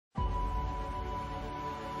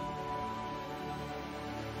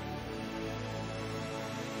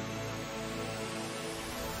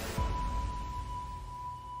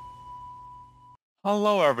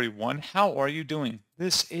Hello everyone, how are you doing?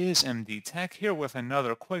 This is MD Tech here with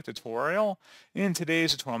another quick tutorial. In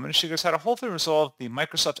today's tutorial, I'm going to show you guys how to hopefully resolve the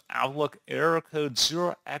Microsoft Outlook error code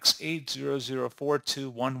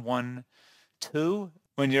 0x80042112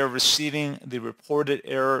 when you're receiving the reported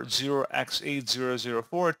error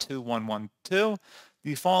 0x80042112.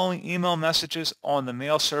 The following email messages on the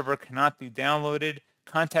mail server cannot be downloaded.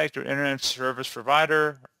 Contact your internet service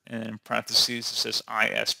provider, and in parentheses it says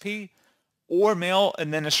ISP, or mail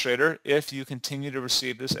administrator if you continue to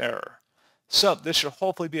receive this error. So this should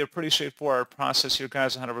hopefully be a pretty straightforward process here,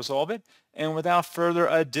 guys, on how to resolve it. And without further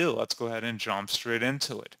ado, let's go ahead and jump straight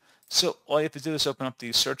into it. So all you have to do is open up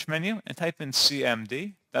the search menu and type in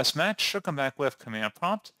CMD. Best match should come back with command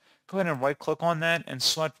prompt. Go ahead and right click on that and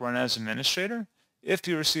select run as administrator. If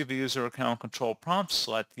you receive a user account control prompt,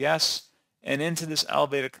 select yes. And into this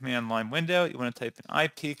elevated command line window, you want to type in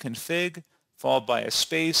ipconfig followed by a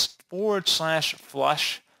space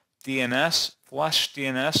 /flush DNS. Flush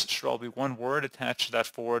DNS should all be one word attached to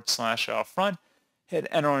that / out front. Hit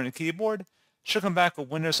enter on your keyboard. Should come back with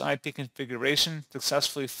Windows IP configuration.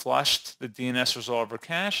 Successfully flushed the DNS resolver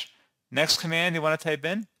cache. Next command you want to type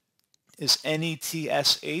in is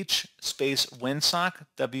netsh space winsock,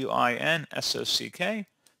 WINSOCK,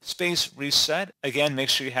 space reset. Again, make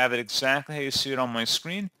sure you have it exactly how you see it on my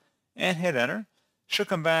screen, and hit enter. Should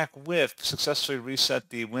come back with successfully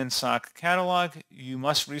reset the WinSock catalog. You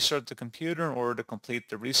must restart the computer in order to complete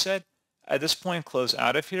the reset. At this point, close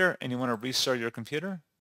out of here and you want to restart your computer.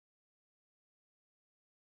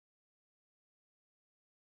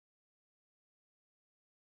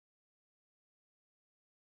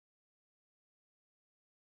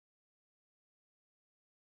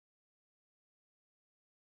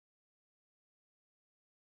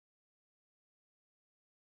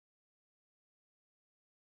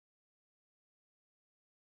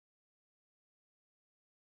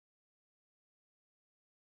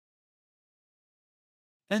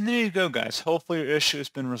 And there you go, guys. Hopefully your issue has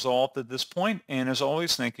been resolved at this point. And as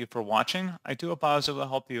always, thank you for watching. I do hope I was able to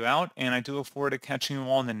help you out, and I do look forward to catching you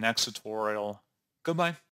all in the next tutorial. Goodbye.